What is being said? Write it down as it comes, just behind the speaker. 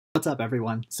What's up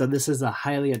everyone? So this is a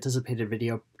highly anticipated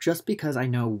video just because I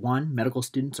know one, medical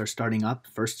students are starting up,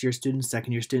 first year students,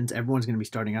 second year students, everyone's going to be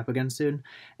starting up again soon.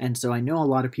 And so I know a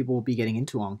lot of people will be getting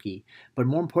into Anki, but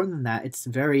more important than that, it's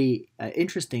very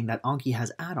interesting that Anki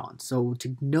has add-ons. So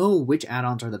to know which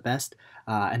add-ons are the best,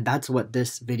 and that's what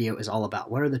this video is all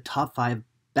about. What are the top 5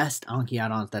 best Anki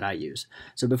add-ons that I use?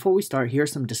 So before we start, here are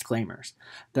some disclaimers.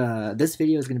 This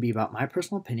video is going to be about my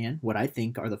personal opinion, what I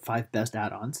think are the 5 best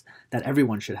add-ons that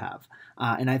everyone should have.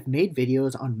 And I've made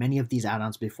videos on many of these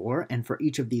add-ons before, and for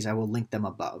each of these I will link them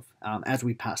above as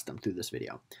we pass them through this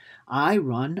video. I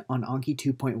run on Anki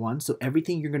 2.1, so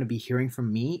everything you're going to be hearing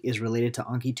from me is related to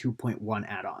Anki 2.1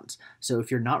 add-ons. So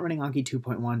if you're not running Anki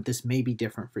 2.1, this may be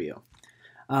different for you.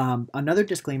 Another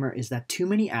disclaimer is that too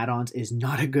many add-ons is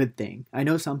not a good thing. I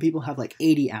know some people have like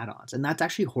 80 add-ons, and that's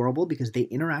actually horrible because they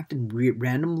interact in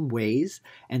random ways,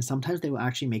 and sometimes they will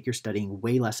actually make your studying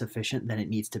way less efficient than it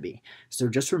needs to be. So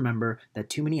just remember that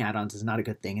too many add-ons is not a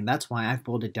good thing, and that's why I've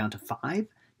boiled it down to 5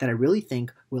 that I really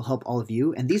think will help all of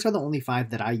you. And these are the only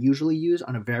 5 that I usually use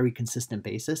on a very consistent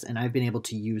basis, and I've been able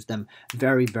to use them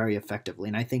very, very effectively.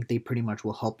 And I think they pretty much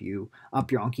will help you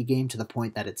up your Anki game to the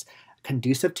point that it's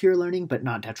conducive to your learning, but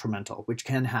not detrimental, which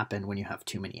can happen when you have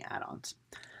too many add-ons.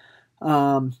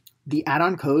 The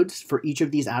add-on codes for each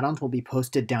of these add-ons will be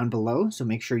posted down below, so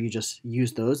make sure you just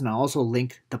use those, and I'll also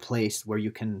link the place where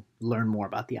you can learn more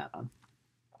about the add-on.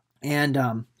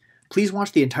 And please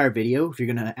watch the entire video if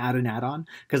you're going to add an add-on,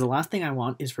 because the last thing I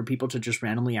want is for people to just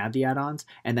randomly add the add-ons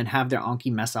and then have their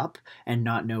Anki mess up and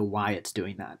not know why it's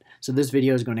doing that. So this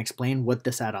video is going to explain what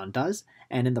this add-on does,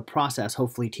 and in the process,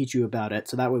 hopefully teach you about it,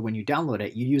 so that way when you download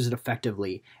it, you use it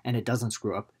effectively and it doesn't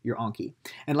screw up your Anki.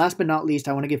 And last but not least,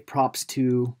 I want to give props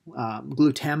to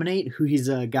Glutaminate, who he's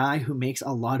a guy who makes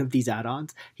a lot of these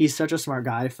add-ons. He's such a smart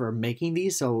guy for making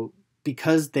these, so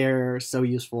because they're so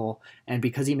useful and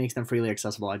because he makes them freely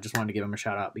accessible, I just wanted to give him a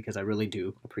shout out because I really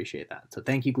do appreciate that. So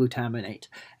thank you, Glutaminate.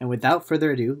 And without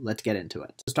further ado, let's get into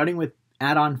it. So starting with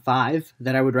add-on 5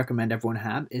 that I would recommend everyone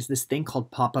have is this thing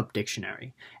called Pop-Up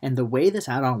Dictionary. And the way this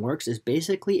add-on works is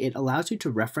basically it allows you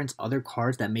to reference other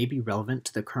cards that may be relevant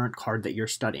to the current card that you're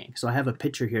studying. So I have a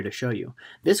picture here to show you.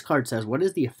 This card says, what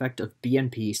is the effect of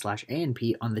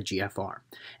BNP/ANP on the GFR?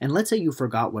 And let's say you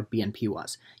forgot what BNP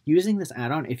was. Using this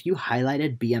add-on, if you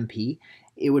highlighted BNP,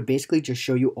 it would basically just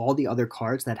show you all the other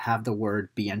cards that have the word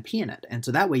BNP in it. And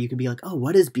so that way you could be like, oh,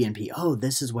 what is BNP? Oh,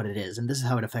 this is what it is, and this is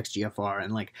how it affects GFR.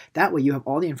 And like that way you have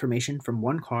all the information from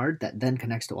one card that then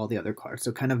connects to all the other cards.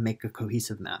 So kind of make a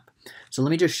cohesive map. So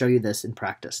let me just show you this in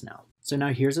practice now. So now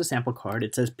here's a sample card.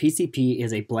 It says PCP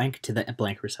is a blank to the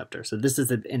blank receptor. So this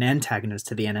is an antagonist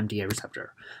to the NMDA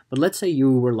receptor. But let's say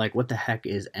you were like, what the heck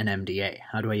is NMDA?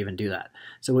 How do I even do that?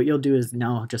 So what you'll do is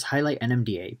now just highlight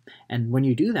NMDA. And when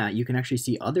you do that, you can actually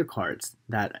see other cards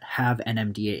that have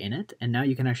NMDA in it. And now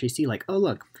you can actually see like, oh,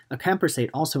 look, acamprosate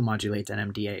also modulates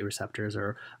NMDA receptors.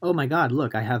 Or, oh my God,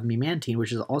 look, I have memantine,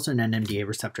 which is also an NMDA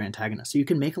receptor antagonist. So you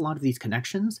can make a lot of these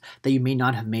connections that you may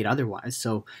not have made otherwise.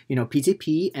 So, you know,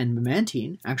 PCP and memantine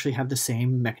actually have the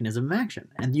same mechanism of action.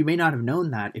 And you may not have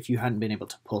known that if you hadn't been able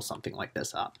to pull something like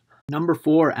this up. Number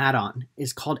 4 add-on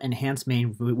is called Enhance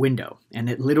Main Window, and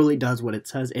it literally does what it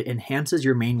says. It enhances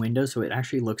your main window so it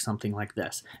actually looks something like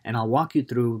this. And I'll walk you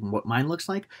through what mine looks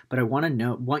like, but I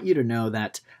want you to know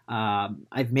that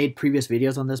I've made previous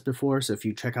videos on this before, so if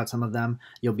you check out some of them,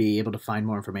 you'll be able to find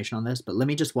more information on this. But let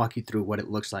me just walk you through what it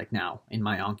looks like now in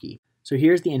my Anki. So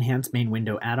here's the Enhanced Main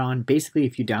Window add-on. Basically,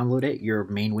 if you download it, your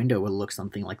main window will look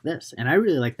something like this. And I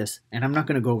really like this, and I'm not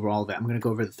going to go over all of it. I'm going to go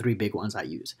over the 3 big ones I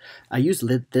use. I use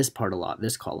this part a lot,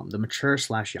 this column, the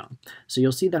mature/young. So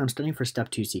you'll see that I'm studying for Step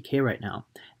 2 CK right now,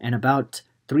 and about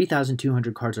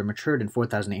 3,200 cards are matured and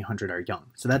 4,800 are young.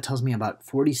 So that tells me about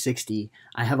 40-60,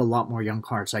 I have a lot more young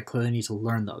cards, so I clearly need to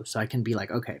learn those. So I can be like,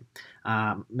 okay,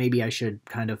 maybe I should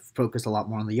kind of focus a lot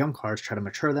more on the young cards, try to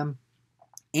mature them,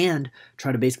 and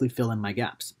try to basically fill in my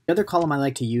gaps. The other column I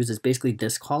like to use is basically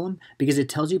this column because it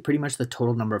tells you pretty much the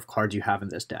total number of cards you have in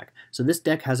this deck. So this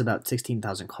deck has about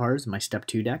 16,000 cards, my Step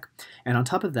 2 deck, and on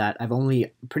top of that, I've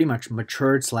only pretty much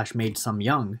matured/made some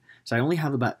young, so I only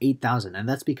have about 8,000, and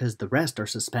that's because the rest are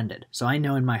suspended. So I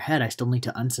know in my head I still need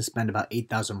to unsuspend about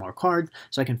 8,000 more cards,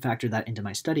 so I can factor that into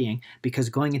my studying, because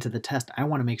going into the test, I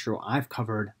want to make sure I've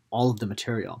covered all of the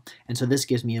material. And so this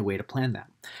gives me a way to plan that.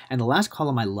 And the last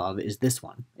column I love is this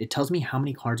one. It tells me how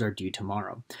many cards are due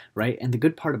tomorrow, right? And the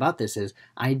good part about this is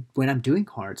when I'm doing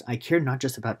cards, I care not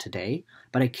just about today,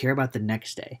 but I care about the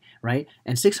next day, right?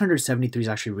 And 673 is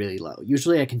actually really low.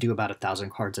 Usually I can do about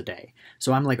 1,000 cards a day.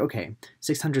 So I'm like, okay,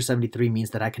 673 73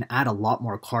 means that I can add a lot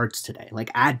more cards today, like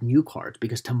add new cards,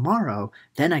 because tomorrow,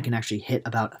 then I can actually hit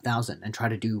about 1,000 and try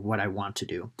to do what I want to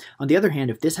do. On the other hand,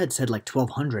 if this had said like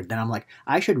 1,200, then I'm like,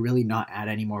 I should really not add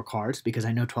any more cards because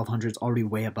I know 1,200 is already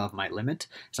way above my limit.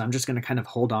 So I'm just going to kind of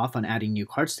hold off on adding new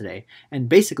cards today. And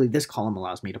basically this column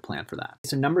allows me to plan for that.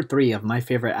 So number 3 of my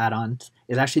favorite add-ons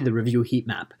is actually the review heat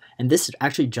map. And this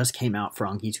actually just came out for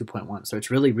Anki 2.1. So it's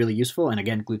really, really useful. And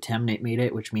again, Glutamate made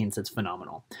it, which means it's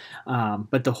phenomenal.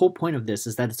 But the whole point of this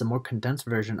is that it's a more condensed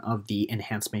version of the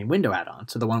enhanced main window add-on.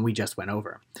 So the one we just went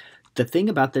over. The thing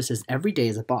about this is every day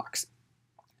is a box.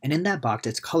 And in that box,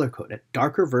 it's color-coded.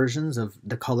 Darker versions of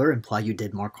the color imply you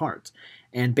did more cards.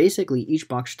 And basically, each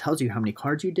box tells you how many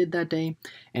cards you did that day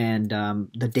and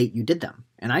the date you did them.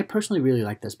 And I personally really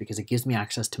like this because it gives me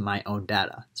access to my own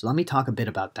data. So let me talk a bit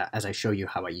about that as I show you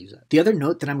how I use it. The other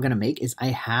note that I'm going to make is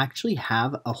I actually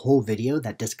have a whole video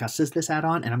that discusses this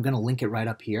add-on, and I'm going to link it right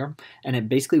up here. And it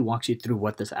basically walks you through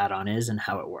what this add-on is and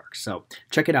how it works. So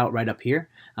check it out right up here,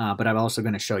 but I'm also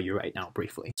going to show you right now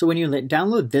briefly. So when you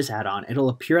download this add-on, it'll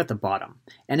appear at the bottom.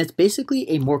 And it's basically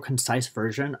a more concise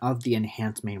version of the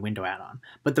enhanced main window add-on.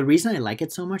 But the reason I like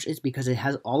it so much is because it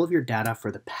has all of your data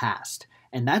for the past.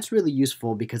 And that's really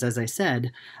useful because, as I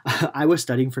said, I was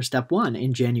studying for step 1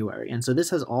 in January. And so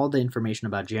this has all the information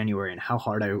about January and how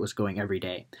hard I was going every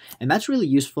day. And that's really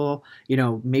useful. You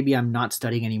know, maybe I'm not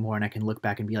studying anymore and I can look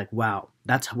back and be like, wow,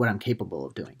 that's what I'm capable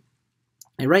of doing.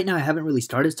 And right now I haven't really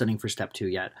started studying for step 2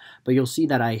 yet, but you'll see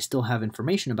that I still have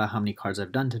information about how many cards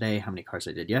I've done today, how many cards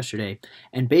I did yesterday,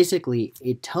 and basically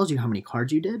it tells you how many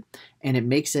cards you did, and it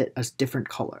makes it a different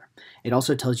color. It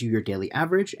also tells you your daily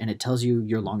average, and it tells you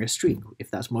your longest streak, if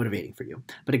that's motivating for you.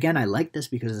 But again, I like this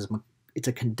because it's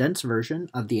a condensed version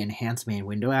of the enhanced main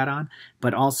window add-on,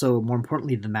 but also more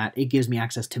importantly than that, it gives me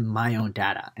access to my own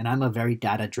data, and I'm a very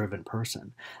data-driven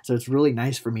person. So it's really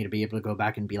nice for me to be able to go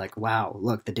back and be like, wow,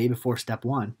 look, the day before step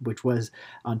 1, which was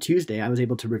on Tuesday, I was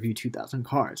able to review 2,000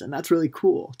 cards, and that's really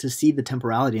cool to see the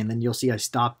temporality. And then you'll see I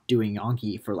stopped doing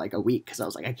Anki for like a week because I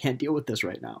was like, I can't deal with this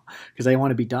right now because I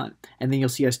want to be done. And then you'll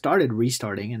see I started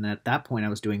restarting, and at that point I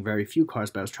was doing very few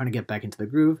cards, but I was trying to get back into the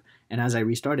groove. And as I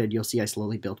restarted, you'll see I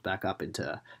slowly built back up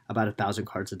into about 1,000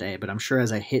 cards a day. But I'm sure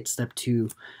as I hit step 2,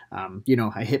 you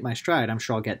know, I hit my stride, I'm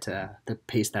sure I'll get to the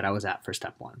pace that I was at for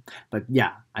step 1. But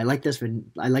yeah, I like this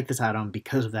add-on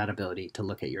because of that ability to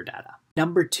look at your data.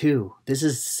 Number 2, this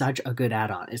is such a good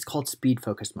add-on. It's called Speed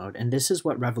Focus Mode. And this is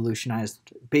what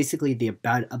revolutionized basically the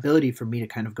ability for me to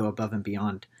kind of go above and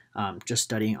beyond just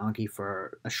studying Anki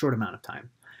for a short amount of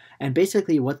time. And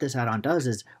basically what this add-on does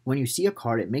is when you see a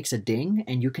card, it makes a ding,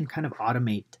 and you can kind of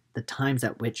automate the times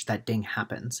at which that ding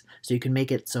happens. So you can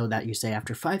make it so that you say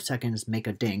after 5 seconds, make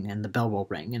a ding, and the bell will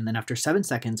ring. And then after 7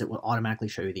 seconds, it will automatically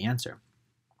show you the answer.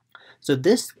 So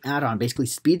this add-on basically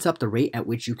speeds up the rate at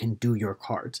which you can do your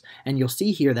cards. And you'll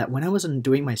see here that when I was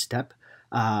doing my step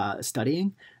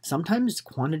studying, sometimes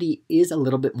quantity is a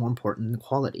little bit more important than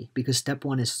quality because step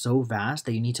 1 is so vast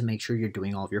that you need to make sure you're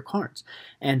doing all of your cards.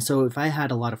 And so if I had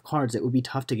a lot of cards, it would be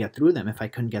tough to get through them if I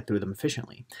couldn't get through them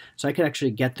efficiently. So I could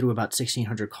actually get through about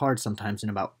 1,600 cards sometimes in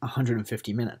about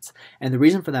 150 minutes. And the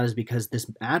reason for that is because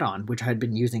this add-on, which I had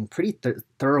been using pretty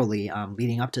thoroughly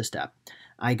leading up to step,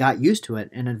 I got used to it,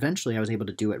 and eventually I was able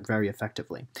to do it very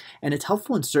effectively. And it's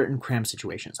helpful in certain cram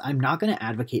situations. I'm not going to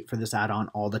advocate for this add-on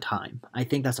all the time. I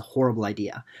think that's a horrible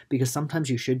idea, because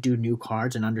sometimes you should do new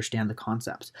cards and understand the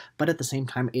concepts. But at the same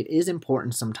time, it is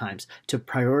important sometimes to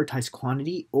prioritize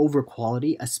quantity over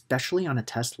quality, especially on a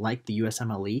test like the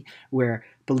USMLE, where,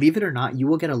 believe it or not, you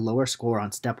will get a lower score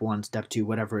on step 1, step 2,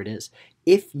 whatever it is,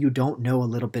 if you don't know a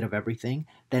little bit of everything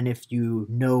than if you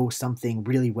know something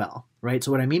really well, right?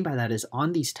 So what I mean by that is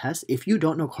on these tests, if you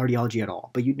don't know cardiology at all,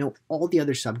 but you know all the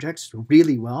other subjects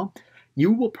really well,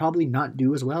 you will probably not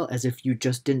do as well as if you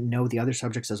just didn't know the other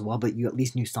subjects as well, but you at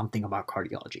least knew something about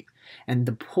cardiology. And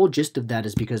the whole gist of that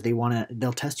is because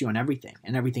they'll test you on everything,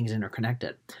 and everything's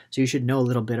interconnected. So you should know a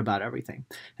little bit about everything.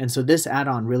 And so this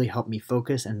add-on really helped me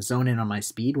focus and zone in on my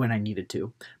speed when I needed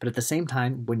to. But at the same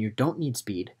time, when you don't need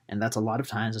speed, and that's a lot of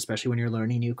times, especially when you're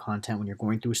learning new content, when you're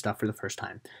going through stuff for the first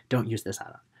time, don't use this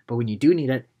add-on. But when you do need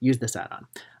it, use this add-on.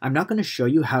 I'm not going to show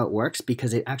you how it works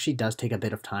because it actually does take a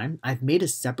bit of time. I've made a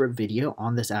separate video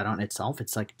on this add-on itself.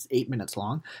 It's 8 minutes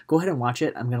long. Go ahead and watch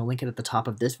it. I'm going to link it at the top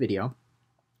of this video.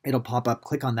 It'll pop up,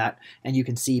 click on that, and you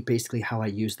can see basically how I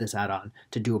use this add-on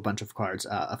to do a bunch of cards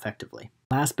effectively.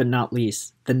 Last but not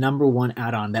least, the number 1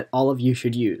 add-on that all of you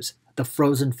should use, the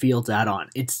Frozen Fields add-on.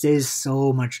 It saves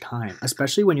so much time,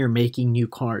 especially when you're making new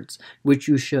cards, which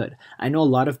you should. I know a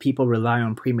lot of people rely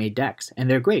on pre-made decks, and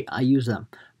they're great. I use them.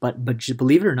 But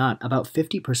believe it or not, about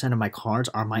 50% of my cards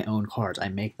are my own cards. I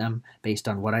make them based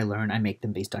on what I learn. I make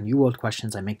them based on UWorld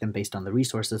questions. I make them based on the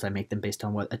resources. I make them based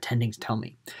on what attendings tell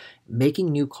me.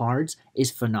 Making new cards is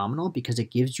phenomenal because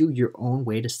it gives you your own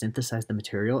way to synthesize the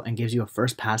material and gives you a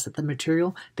first pass at the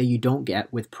material that you don't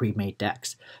get with pre-made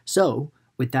decks. So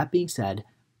with that being said,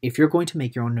 if you're going to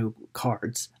make your own new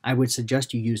cards, I would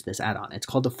suggest you use this add-on. It's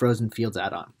called the Frozen Fields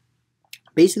add-on.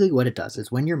 Basically what it does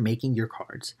is when you're making your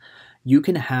cards, you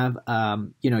can have,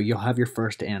 you'll have your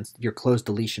first and your closed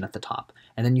deletion at the top,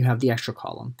 and then you have the extra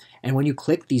column. And when you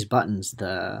click these buttons,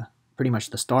 pretty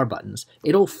much the star buttons,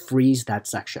 it'll freeze that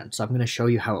section. So I'm going to show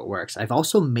you how it works. I've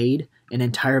also made an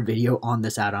entire video on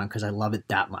this add-on because I love it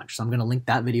that much. So I'm going to link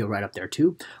that video right up there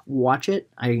too. Watch it.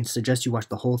 I suggest you watch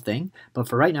the whole thing. But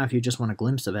for right now, if you just want a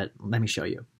glimpse of it, let me show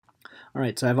you. All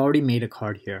right, so I've already made a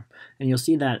card here, and you'll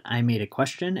see that I made a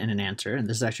question and an answer, and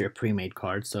this is actually a pre-made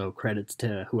card, so credits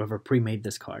to whoever pre-made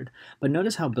this card. But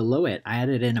notice how below it, I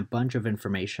added in a bunch of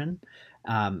information,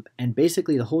 and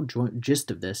basically the whole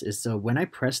gist of this is, so when I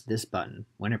press this button,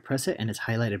 when I press it and it's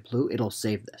highlighted blue, it'll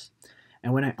save this.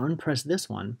 And when I unpress this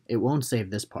one, it won't save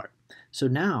this part. So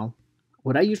now,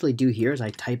 what I usually do here is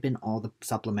I type in all the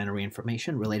supplementary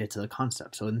information related to the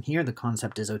concept. So in here, the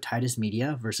concept is otitis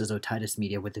media versus otitis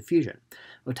media with effusion.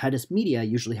 Otitis media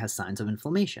usually has signs of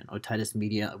inflammation. Otitis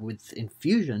media with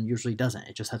infusion usually doesn't.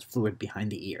 It just has fluid behind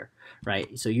the ear,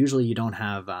 right? So usually you don't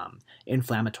have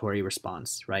inflammatory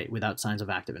response, right, without signs of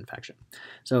active infection.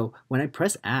 So when I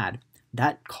press add,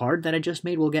 that card that I just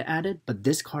made will get added, but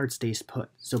this card stays put.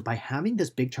 So by having this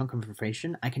big chunk of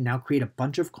information, I can now create a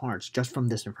bunch of cards just from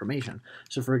this information.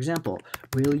 So for example,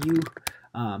 will you,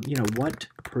 what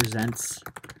presents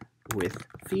with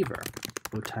fever?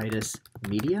 Otitis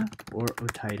media or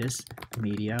otitis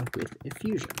media with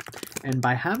effusion? And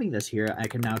by having this here, I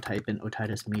can now type in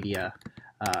otitis media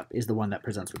is the one that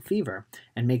presents with fever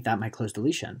and make that my closed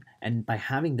deletion. And by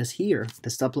having this here, the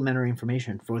supplementary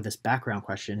information for this background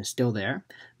question is still there,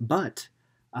 but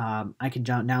I can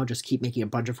now just keep making a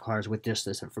bunch of cards with just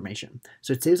this information.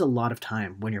 So it saves a lot of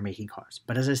time when you're making cards.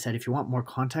 But as I said, if you want more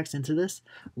context into this,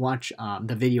 watch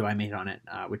the video I made on it,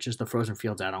 which is the Frozen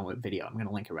Fields add-on video. I'm going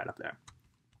to link it right up there.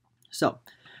 So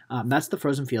that's the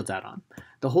Frozen Fields add-on.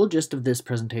 The whole gist of this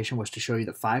presentation was to show you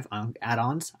the 5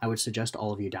 add-ons I would suggest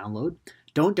all of you download.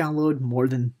 Don't download more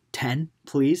than 10,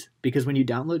 please, because when you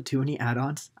download too many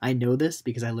add-ons, I know this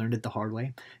because I learned it the hard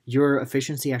way, your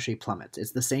efficiency actually plummets.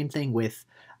 It's the same thing with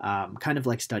kind of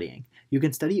like studying. You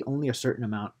can study only a certain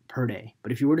amount per day,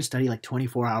 but if you were to study like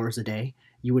 24 hours a day,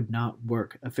 you would not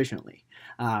work efficiently.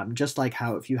 Just like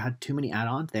how if you had too many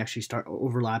add-ons, they actually start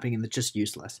overlapping and it's just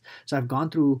useless. So I've gone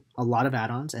through a lot of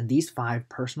add-ons, and these 5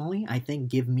 personally, I think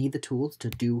give me the tools to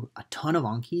do a ton of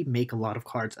Anki, make a lot of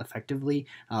cards effectively,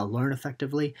 learn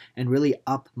effectively, and really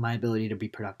up my ability to be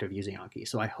productive using Anki.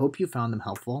 So I hope you found them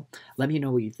helpful. Let me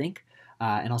know what you think,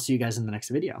 and I'll see you guys in the next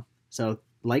video. So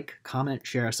like, comment,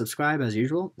 share, subscribe as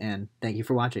usual, and thank you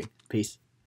for watching. Peace.